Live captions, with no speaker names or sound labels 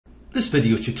This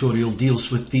video tutorial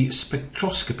deals with the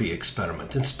spectroscopy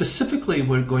experiment, and specifically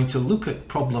we're going to look at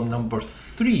problem number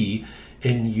 3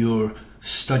 in your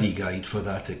study guide for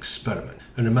that experiment.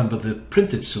 And remember, the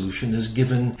printed solution is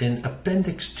given in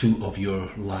Appendix 2 of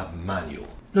your lab manual.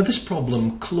 Now, this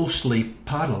problem closely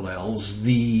parallels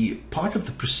the part of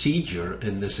the procedure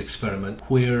in this experiment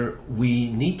where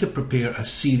we need to prepare a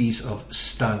series of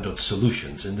standard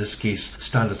solutions, in this case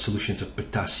standard solutions of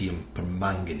potassium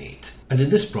permanganate. And in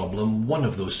this problem, one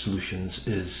of those solutions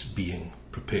is being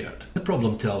prepared. The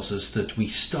problem tells us that we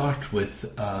start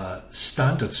with a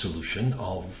standard solution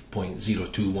of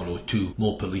 0.02102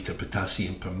 mole per litre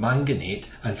potassium permanganate,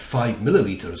 and 5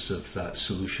 millilitres of that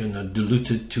solution are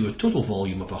diluted to a total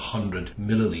volume of 100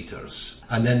 millilitres.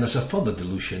 And then there's a further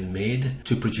dilution made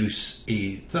to produce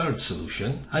a third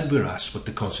solution, and we're asked what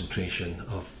the concentration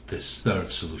of this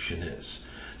third solution is.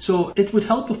 So it would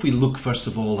help if we look first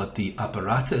of all at the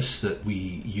apparatus that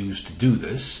we use to do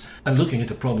this. And looking at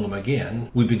the problem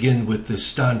again, we begin with the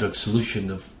standard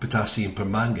solution of potassium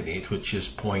permanganate, which is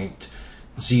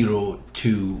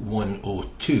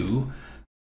 0.02102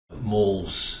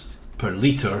 moles per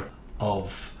litre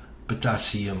of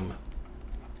potassium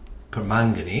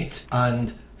permanganate,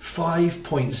 and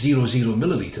 5.00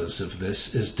 millilitres of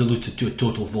this is diluted to a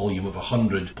total volume of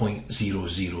 100.00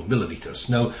 millilitres.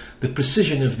 Now, the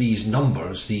precision of these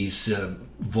numbers, these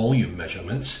volume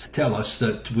measurements, tell us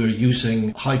that we're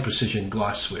using high precision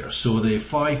glassware. So the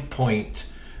 5.00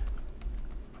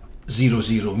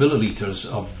 millilitres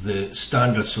of the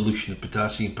standard solution of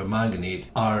potassium permanganate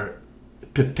are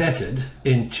pipetted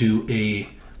into a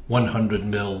 100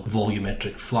 ml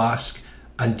volumetric flask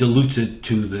and diluted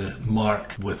to the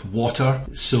mark with water,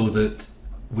 so that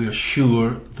we're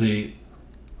sure the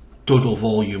total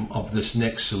volume of this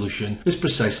next solution is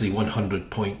precisely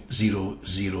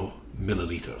 100.00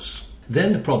 millilitres.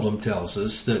 Then the problem tells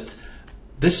us that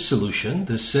this solution,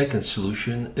 this second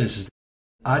solution, is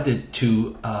added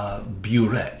to a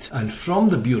burette, and from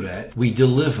the burette we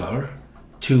deliver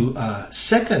to a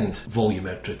second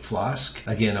volumetric flask,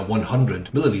 again a 100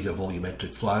 millilitre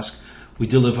volumetric flask. We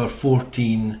deliver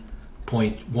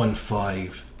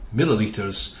 14.15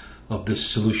 millilitres of this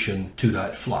solution to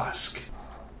that flask.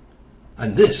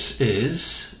 And this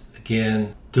is,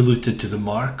 again, diluted to the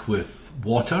mark with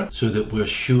water, so that we're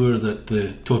sure that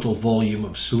the total volume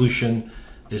of solution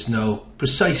is now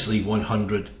precisely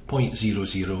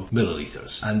 100.00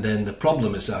 millilitres. And then the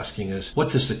problem is asking us,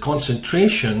 what is the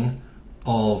concentration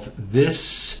of this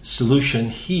solution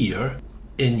here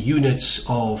in units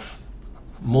of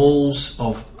moles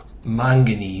of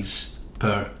manganese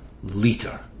per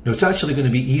litre. Now, it's actually going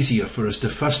to be easier for us to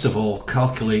first of all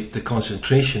calculate the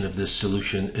concentration of this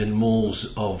solution in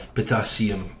moles of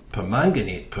potassium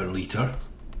permanganate per litre,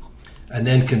 and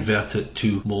then convert it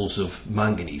to moles of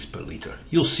manganese per litre.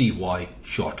 You'll see why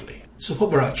shortly. So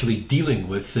what we're actually dealing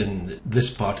with in this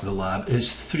part of the lab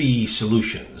is 3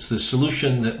 solutions. The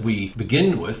solution that we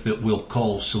begin with, that we'll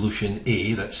call solution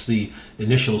A, that's the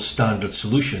initial standard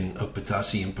solution of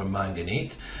potassium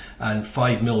permanganate, and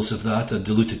 5 mils of that are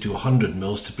diluted to 100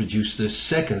 mils to produce this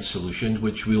second solution,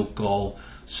 which we'll call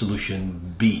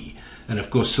solution B. And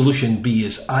of course solution B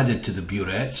is added to the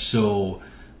burette, so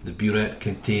the burette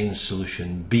contains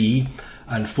solution B,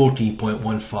 and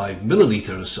 14.15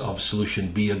 millilitres of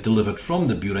solution B are delivered from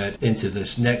the burette into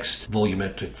this next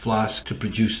volumetric flask to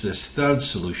produce this third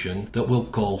solution that we'll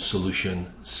call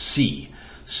solution C.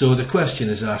 So the question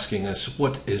is asking us,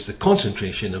 what is the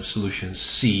concentration of solution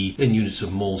C in units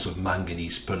of moles of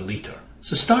manganese per litre?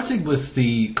 So starting with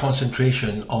the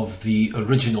concentration of the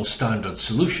original standard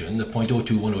solution, the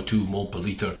 0.02102 mole per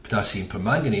litre potassium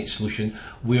permanganate solution,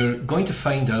 we're going to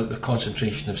find out the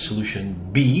concentration of solution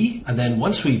B, and then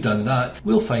once we've done that,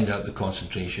 we'll find out the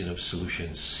concentration of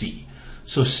solution C.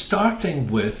 So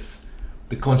starting with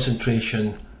the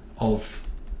concentration of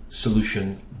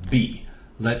solution B,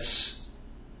 let's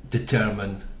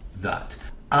determine that.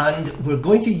 And we're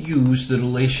going to use the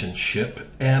relationship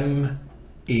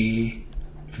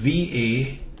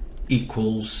VA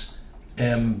equals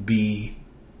MB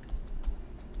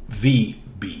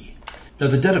VB. Now,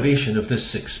 the derivation of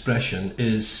this expression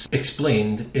is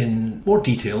explained in more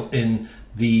detail in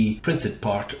the printed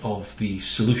part of the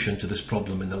solution to this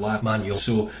problem in the lab manual.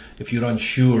 So if you're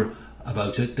unsure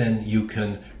about it, then you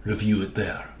can review it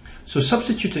there. So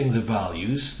substituting the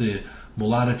values, the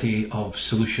molarity of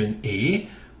solution A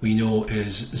we know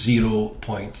is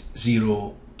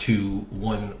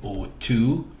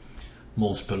 0.02102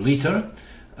 moles per litre.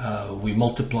 We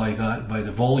multiply that by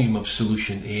the volume of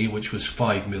solution A, which was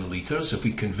 5 millilitres. If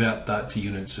we convert that to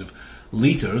units of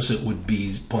litres, it would be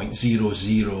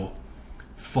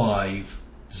 0.005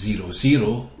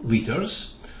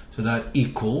 liters. So that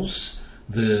equals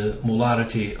the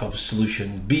molarity of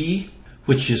solution B,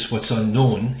 which is what's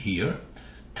unknown here,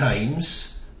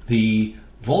 times the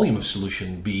volume of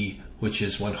solution B, which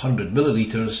is 100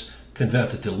 milliliters,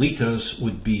 converted to liters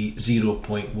would be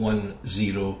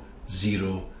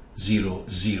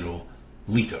 0.10000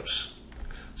 liters.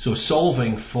 So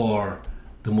solving for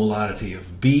the molarity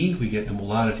of B, we get the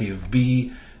molarity of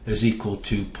B is equal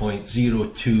to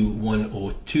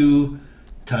 0.02102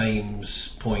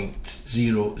 times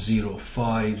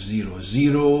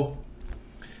 0.00500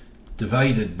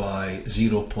 divided by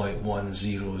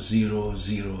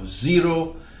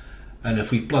 0.10000, and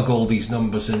if we plug all these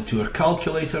numbers into our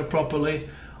calculator properly,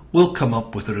 we'll come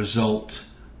up with a result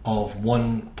of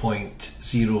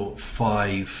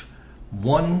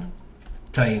 1.051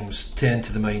 times 10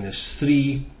 to the minus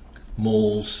 3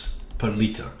 moles per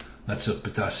litre. That's of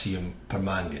potassium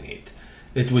permanganate.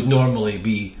 It would normally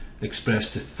be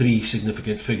expressed to 3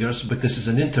 significant figures, but this is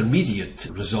an intermediate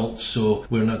result, so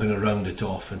we're not going to round it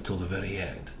off until the very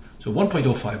end. So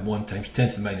 1.051 times 10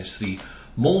 to the minus 3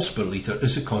 moles per litre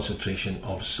is the concentration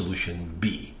of solution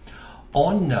B.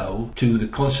 On now to the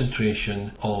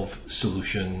concentration of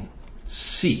solution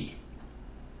C.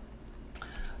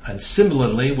 And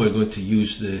similarly, we're going to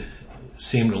use the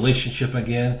same relationship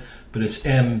again, but it's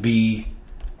MB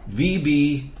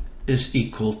VB is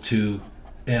equal to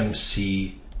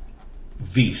MC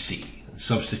VC.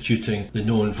 Substituting the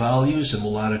known values, the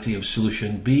molarity of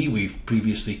solution B we've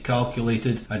previously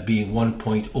calculated at being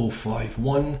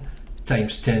 1.051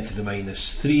 times 10 to the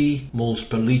minus 3 moles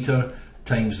per litre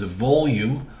times the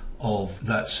volume of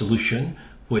that solution,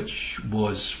 which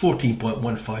was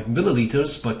 14.15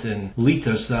 milliliters, but in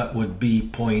litres that would be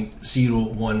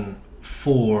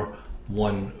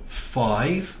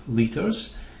 0.01415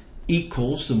 litres,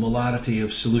 equals the molarity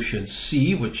of solution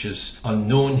C, which is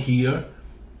unknown here,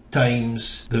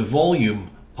 times the volume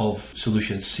of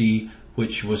solution C,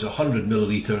 which was 100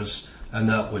 milliliters, and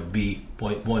that would be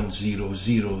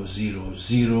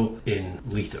 0.10000 in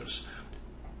litres.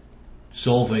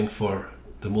 Solving for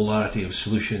the molarity of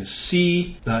solution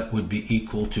C, that would be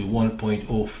equal to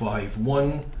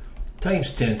 1.051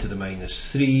 times 10 to the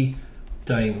minus 3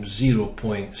 times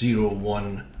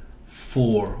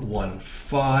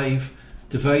 0.01415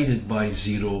 divided by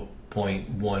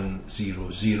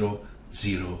 0.10000.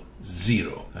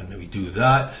 And we do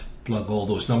that, plug all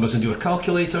those numbers into a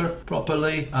calculator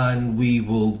properly, and we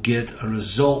will get a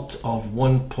result of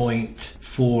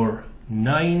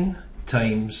 1.49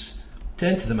 times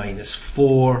 10 to the minus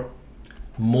 4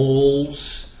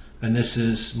 moles, and this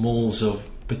is moles of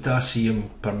potassium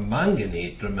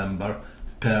permanganate, remember,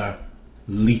 per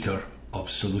litre of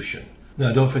solution.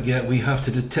 Now don't forget, we have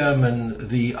to determine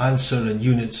the answer in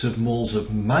units of moles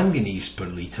of manganese per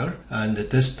litre, and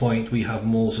at this point we have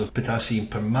moles of potassium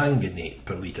permanganate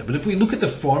per litre. But if we look at the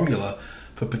formula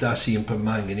for potassium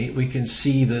permanganate, we can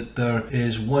see that there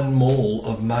is 1 mole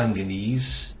of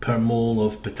manganese per mole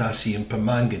of potassium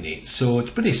permanganate. So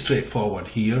it's pretty straightforward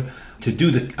here. To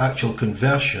do the actual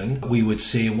conversion, we would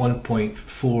say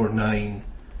 1.49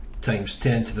 times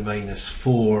 10 to the minus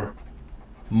 4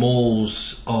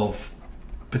 moles of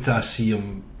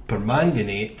potassium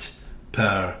permanganate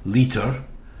per litre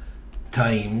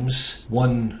times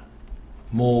 1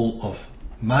 mole of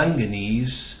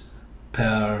manganese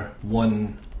per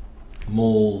 1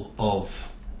 mole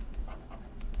of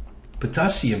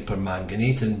potassium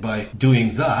permanganate, and by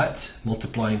doing that,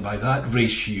 multiplying by that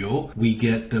ratio, we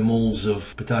get the moles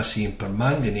of potassium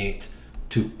permanganate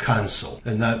to cancel,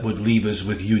 and that would leave us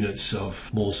with units of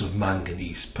moles of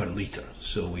manganese per litre.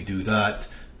 So we do that,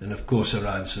 and of course our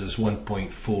answer is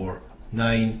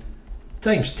 1.49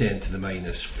 times 10 to the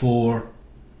minus 4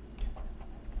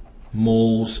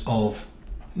 moles of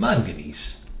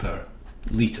manganese per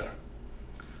litre.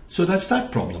 So that's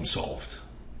that problem solved.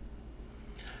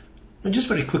 Now just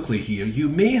very quickly here, you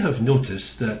may have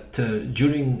noticed that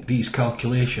during these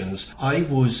calculations I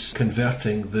was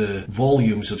converting the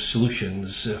volumes of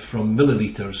solutions from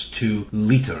millilitres to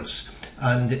litres.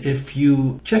 And if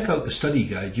you check out the study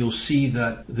guide, you'll see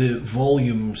that the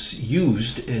volumes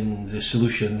used in the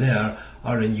solution there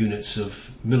are in units of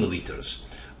millilitres.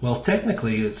 Well,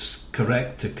 technically it's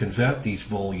correct to convert these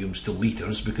volumes to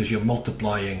litres because you're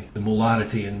multiplying the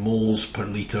molarity in moles per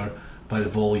litre by the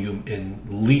volume in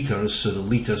litres, so the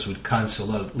litres would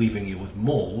cancel out, leaving you with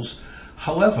moles.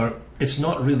 However, it's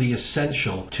not really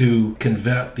essential to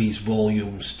convert these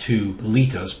volumes to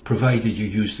litres, provided you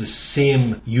use the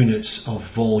same units of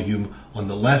volume on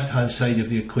the left-hand side of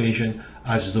the equation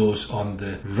as those on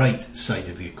the right side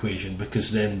of the equation,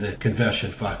 because then the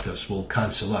conversion factors will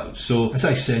cancel out. So as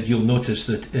I said, you'll notice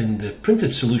that in the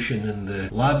printed solution in the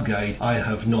lab guide, I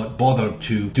have not bothered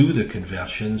to do the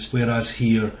conversions, whereas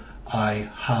here I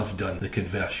have done the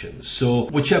conversions. So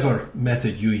whichever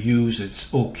method you use,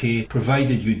 it's okay,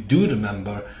 provided you do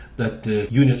remember that the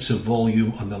units of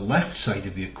volume on the left side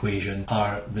of the equation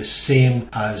are the same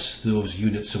as those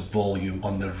units of volume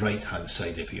on the right hand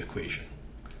side of the equation.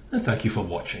 And thank you for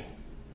watching.